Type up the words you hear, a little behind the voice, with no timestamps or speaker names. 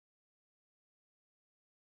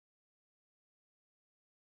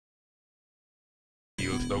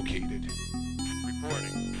located.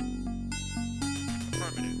 Reporting.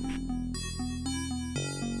 Affirmative.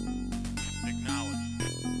 Acknowledged.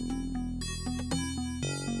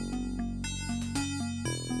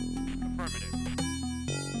 Affirmative.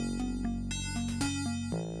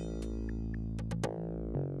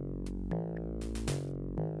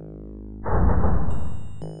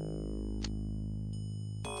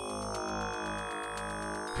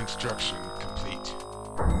 Construction complete.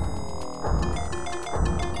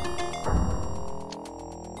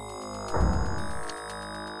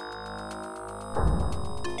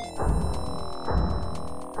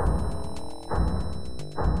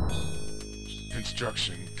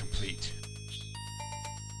 Construction complete.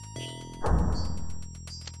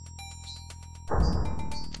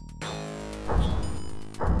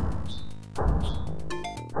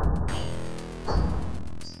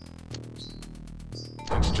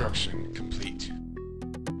 Construction complete.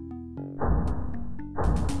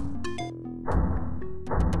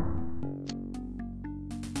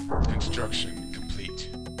 Construction complete.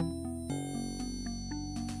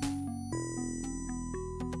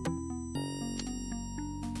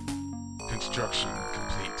 Construction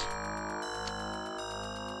complete.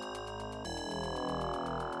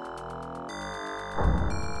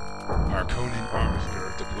 Harkonnen harvester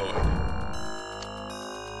deployed.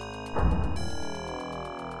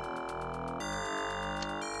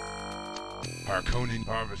 Harkonnen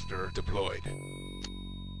harvester deployed.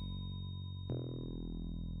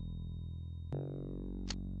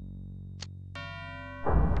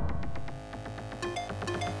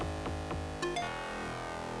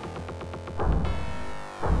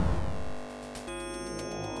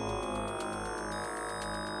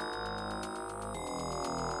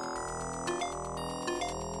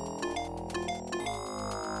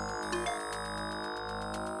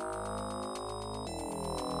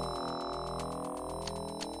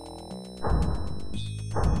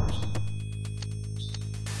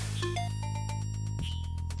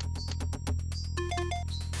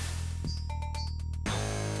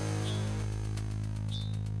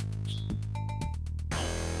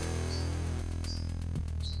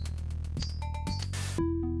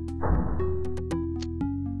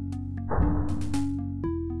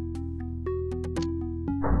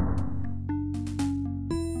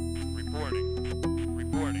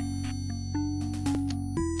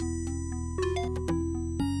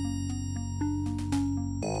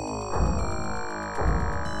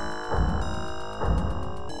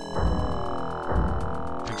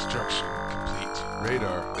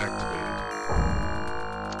 Radar activated.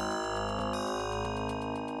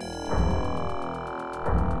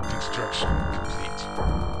 Construction complete.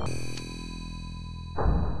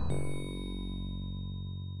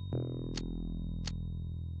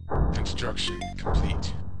 Construction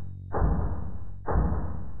complete.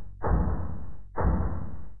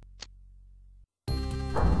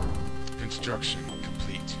 Construction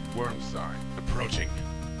complete. Worm sign approaching.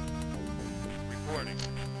 Reporting.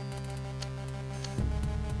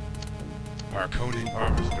 Harkonnen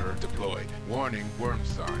harvester deployed. Warning, worm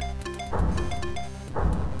sign.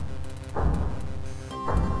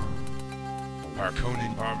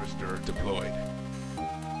 Harkonnen harvester deployed.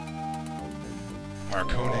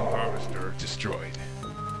 Harkonnen harvester destroyed.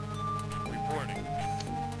 Reporting.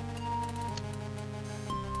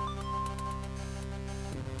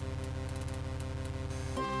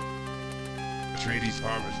 Atreides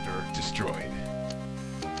harvester destroyed.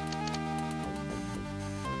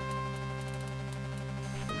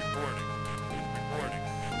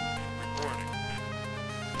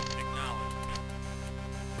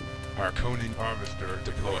 Harkonnen harvester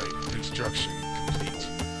deployed. Construction complete.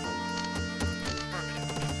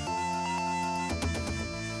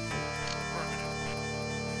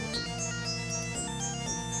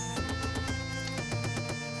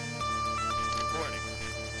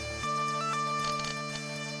 Affirmative.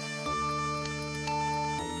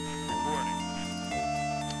 Reporting. Reporting.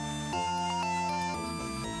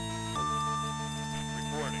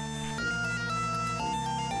 Reporting.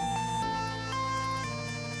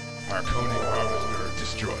 Harkonnen harvester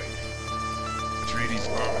destroyed. Atreides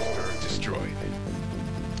harvester destroyed.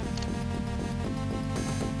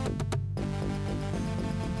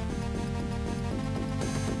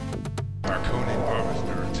 Harkonnen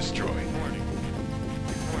harvester destroyed. Reporting.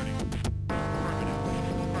 Reporting. Affirmative.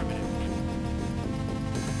 Affirmative.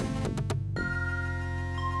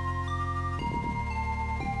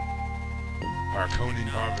 Harkonnen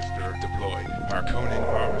harvester deployed. Harkonnen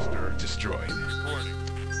harvester destroyed. Reporting.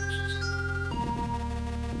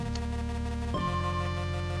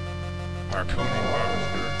 Harkonnen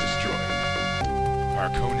harvester destroyed.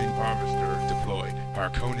 Harkonnen harvester deployed.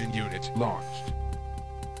 Harkonnen unit launched.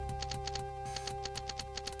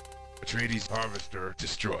 Atreides harvester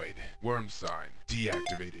destroyed. Worm sign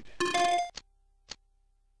deactivated.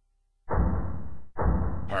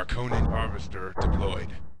 Harkonnen harvester deployed.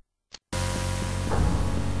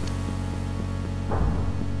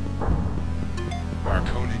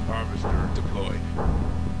 Harkonnen harvester deployed.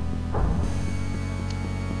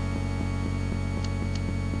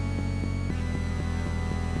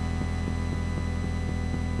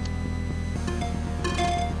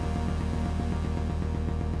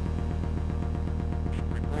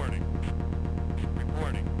 Reporting.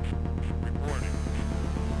 Reporting. Reporting.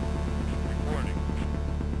 Reporting.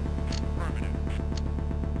 Affirmative.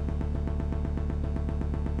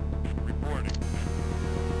 Reporting.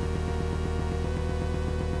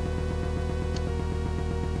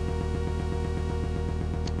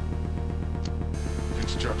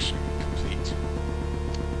 Construction complete.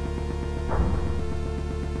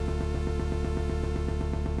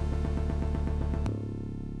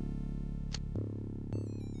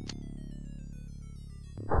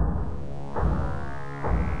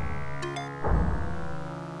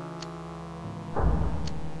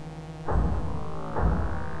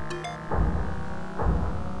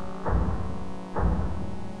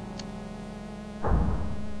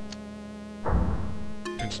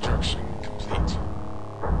 Construction complete.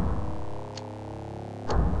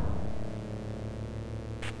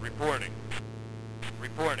 Reporting.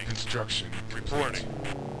 Reporting. Construction complete. Reporting.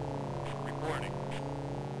 Reporting.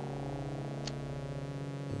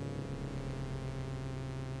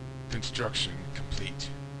 Construction complete.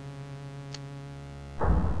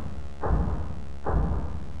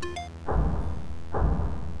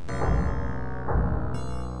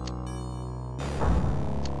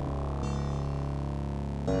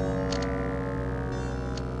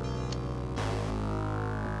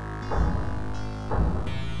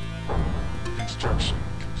 Construction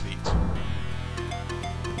complete.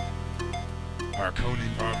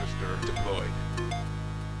 Harkonnen harvester deployed.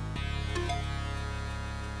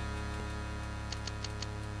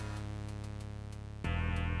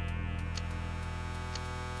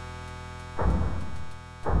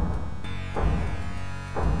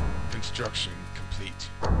 Construction complete.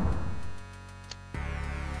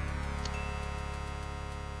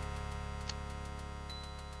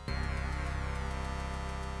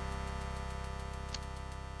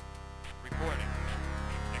 Reporting.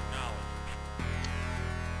 Acknowledged.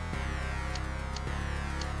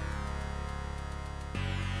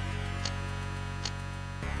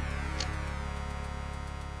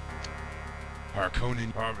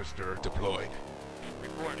 Harkonnen harvester deployed.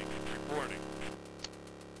 Reporting. Reporting.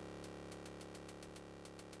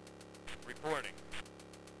 Reporting.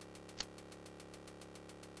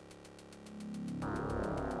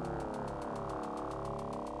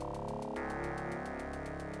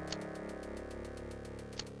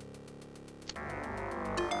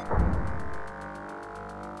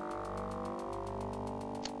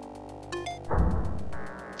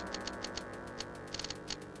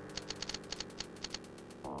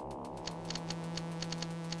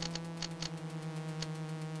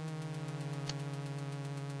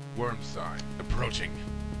 Worm sign approaching.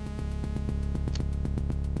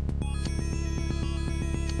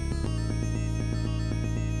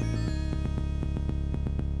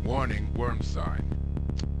 Warning, worm sign.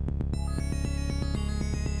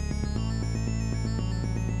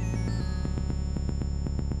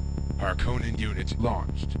 Harkonnen unit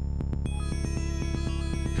launched.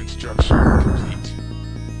 Construction complete.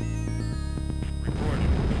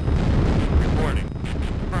 Reporting. Reporting.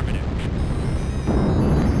 Affirmative.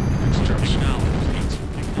 Construction Acknowledged.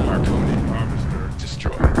 complete. Harkonnen harvester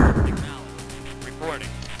destroyed. Acknowledged. Reporting.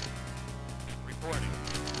 Reporting.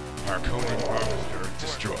 Harkonnen harvester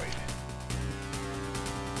destroyed.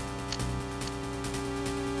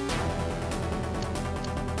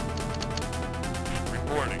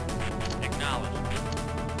 Reporting. Acknowledged.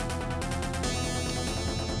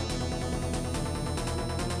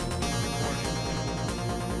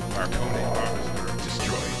 Harkonnen harvester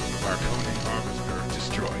destroyed. Harkonnen harvester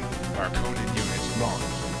destroyed. Harkonnen unit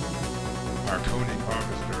launched. Harkonnen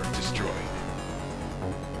harvester destroyed.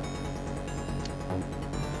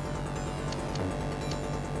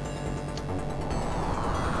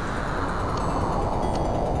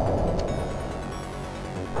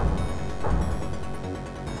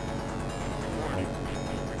 Reporting.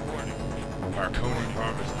 Reporting. Harkonnen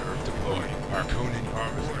harvester deployed. Harkonnen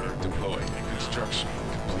harvester deployed. Construction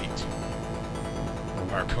complete.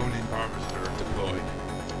 Harkonnen harvester deployed.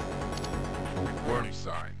 Worm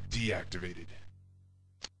sign deactivated.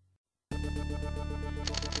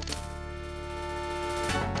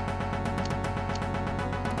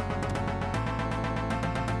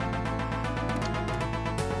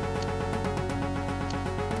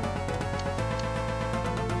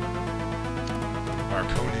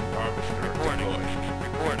 Arconing harvester Reporting. deployed.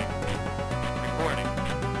 Reporting. Reporting.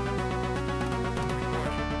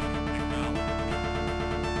 Reporting. Acknowledged.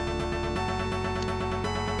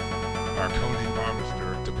 Arconing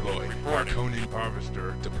harvester deployed. Reporting. Arconing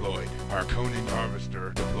harvester deployed. Arconing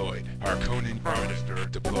harvester deployed. Arconing harvester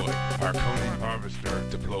deployed. Arconing harvester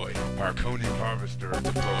deployed. Arconing harvester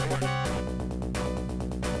deployed.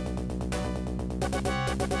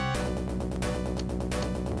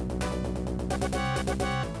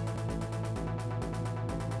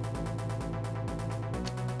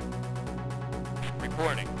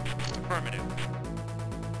 Reporting. Affirmative.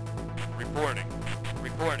 Reporting.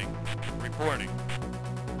 Reporting. Reporting.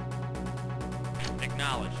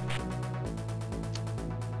 Acknowledged.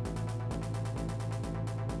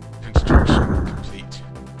 Construction complete.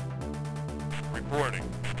 Reporting.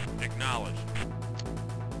 Acknowledged.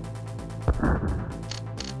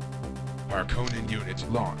 Arconing unit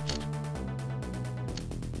launched.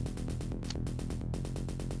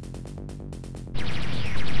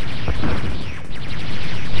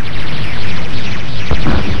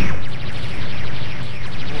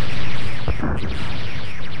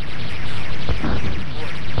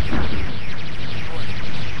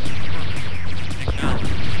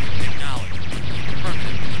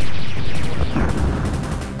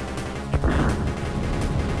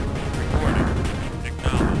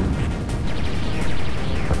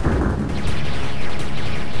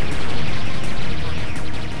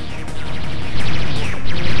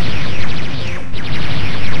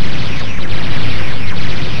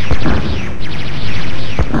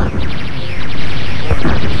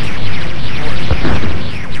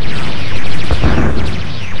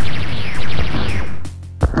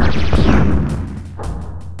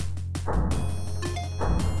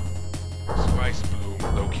 Spice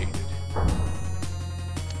bloom located.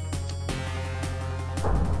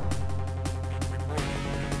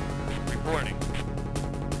 Reporting.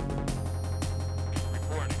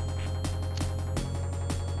 Reporting.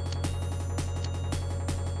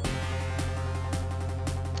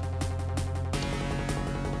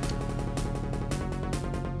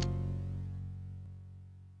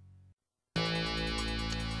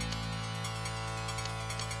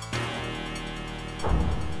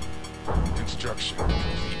 Construction complete.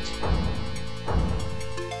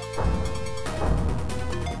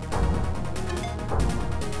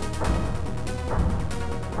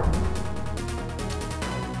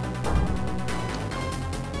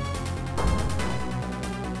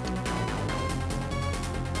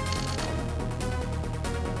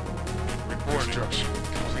 Reporting. Construction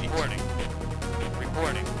complete. Reporting.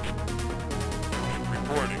 Reporting.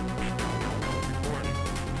 Reporting. Reporting.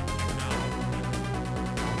 Acknowledged.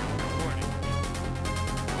 Reporting.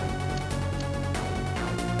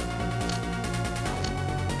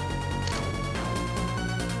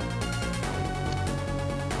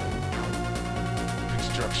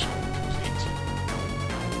 Construction complete.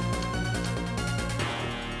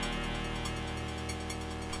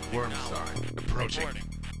 Worm sign approaching. Reporting.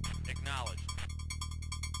 Acknowledged.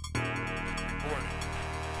 Reporting.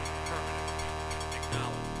 Affirmative.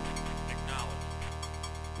 Acknowledged. Acknowledged.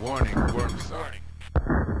 Warning, worm sign.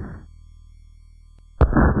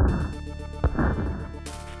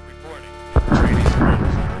 Reporting. Training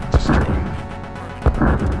harvester destroyed.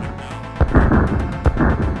 Affirmative. Acknowledged.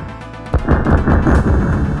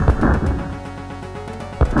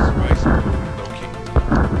 Spice bloom located.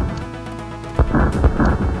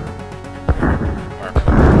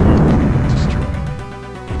 Arconing harvester destroyed.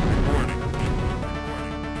 Reporting.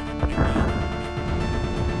 Reporting. Acknowledged.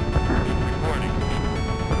 Reporting.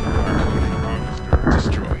 Arconing harvester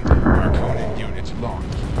destroyed. Arconing unit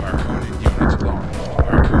launched. Arconing unit launched.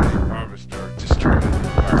 Arconing harvester destroyed.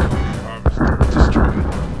 Arconing harvester destroyed.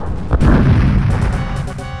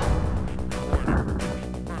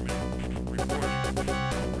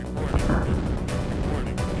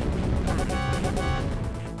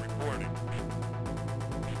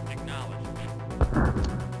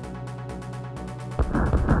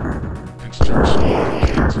 Construction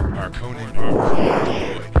complete. Arconing harvester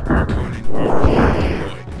deployed. Arconing harvester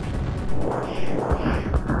deployed.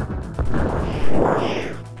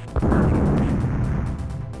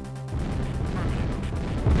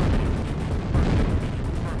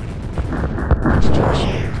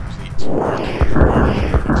 Construction complete. Arconing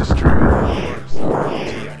harvester destroyed. Worm sign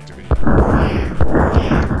deactivated.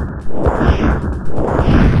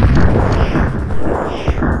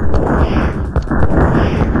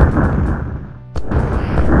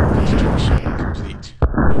 Construction complete.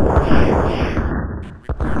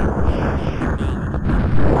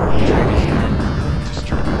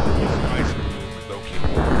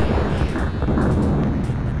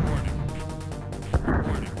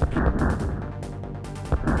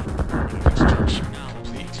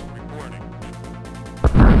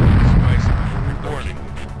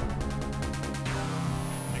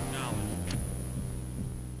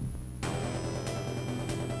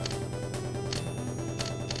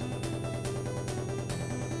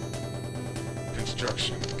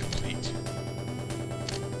 Construction complete.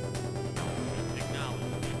 Acknowledged.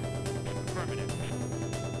 Affirmative.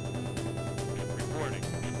 Reporting.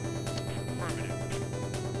 Affirmative.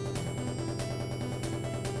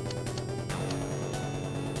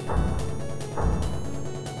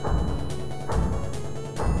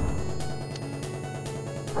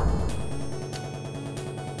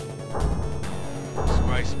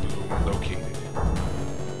 Spice bloom located.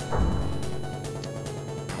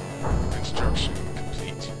 Construction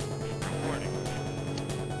complete. Reporting.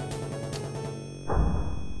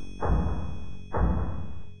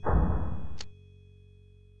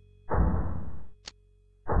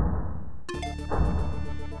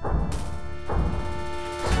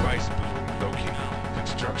 Spice bloom located.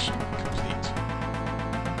 Construction complete.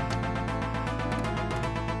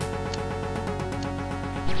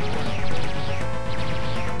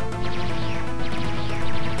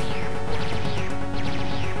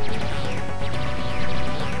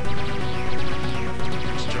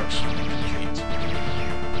 Construction complete.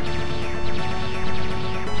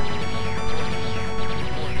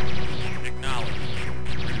 Acknowledged.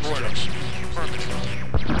 Reporting. Construction Affirmative.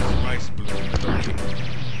 Spice bloom located.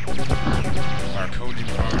 Arconin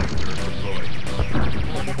harvester deployed.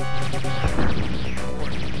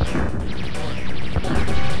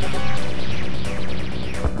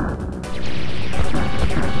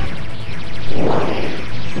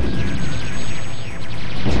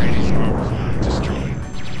 Trainees harvester destroyed.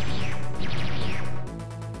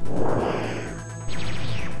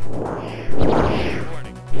 Reporting.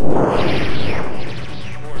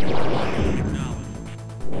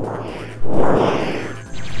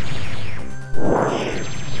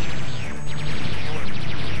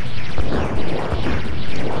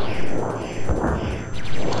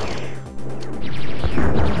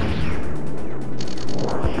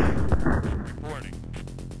 Reporting.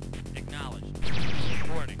 Acknowledged.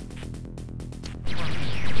 Reporting.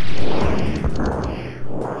 Acknowledged.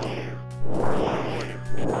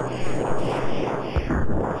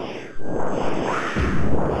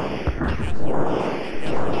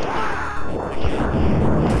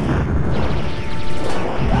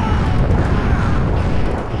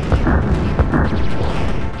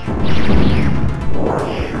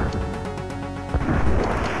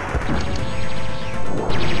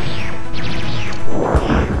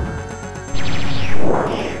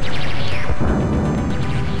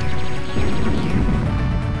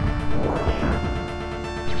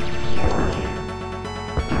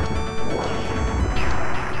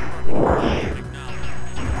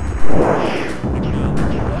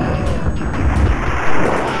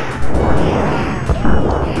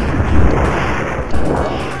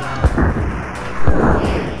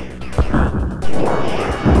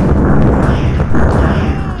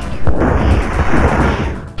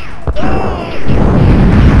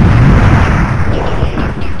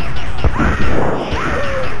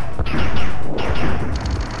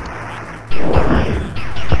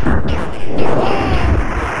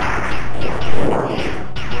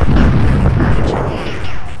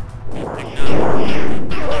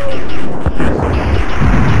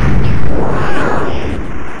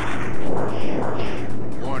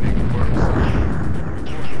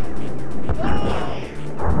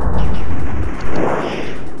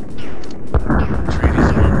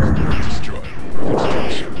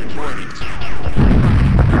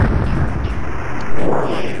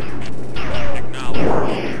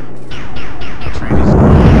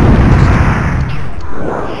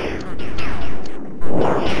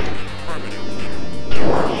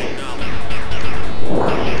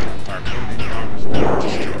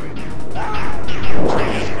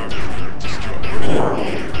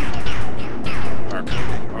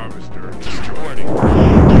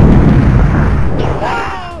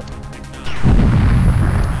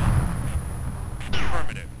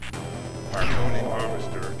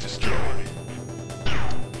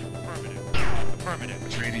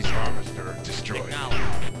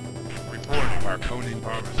 Reporting. Arconin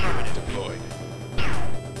harvester deployed.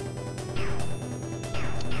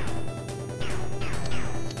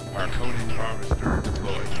 Arconin harvester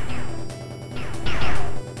deployed.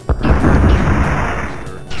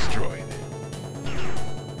 Harvester destroyed.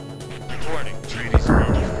 Reporting. Trainees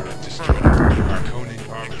harvester destroyed. Arconin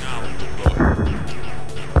harvester deployed.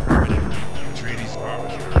 Trainees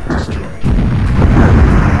harvester destroyed.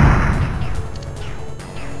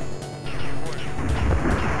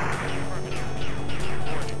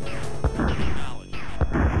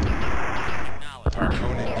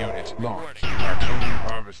 Arconin unit launched. Arconin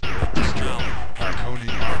harvester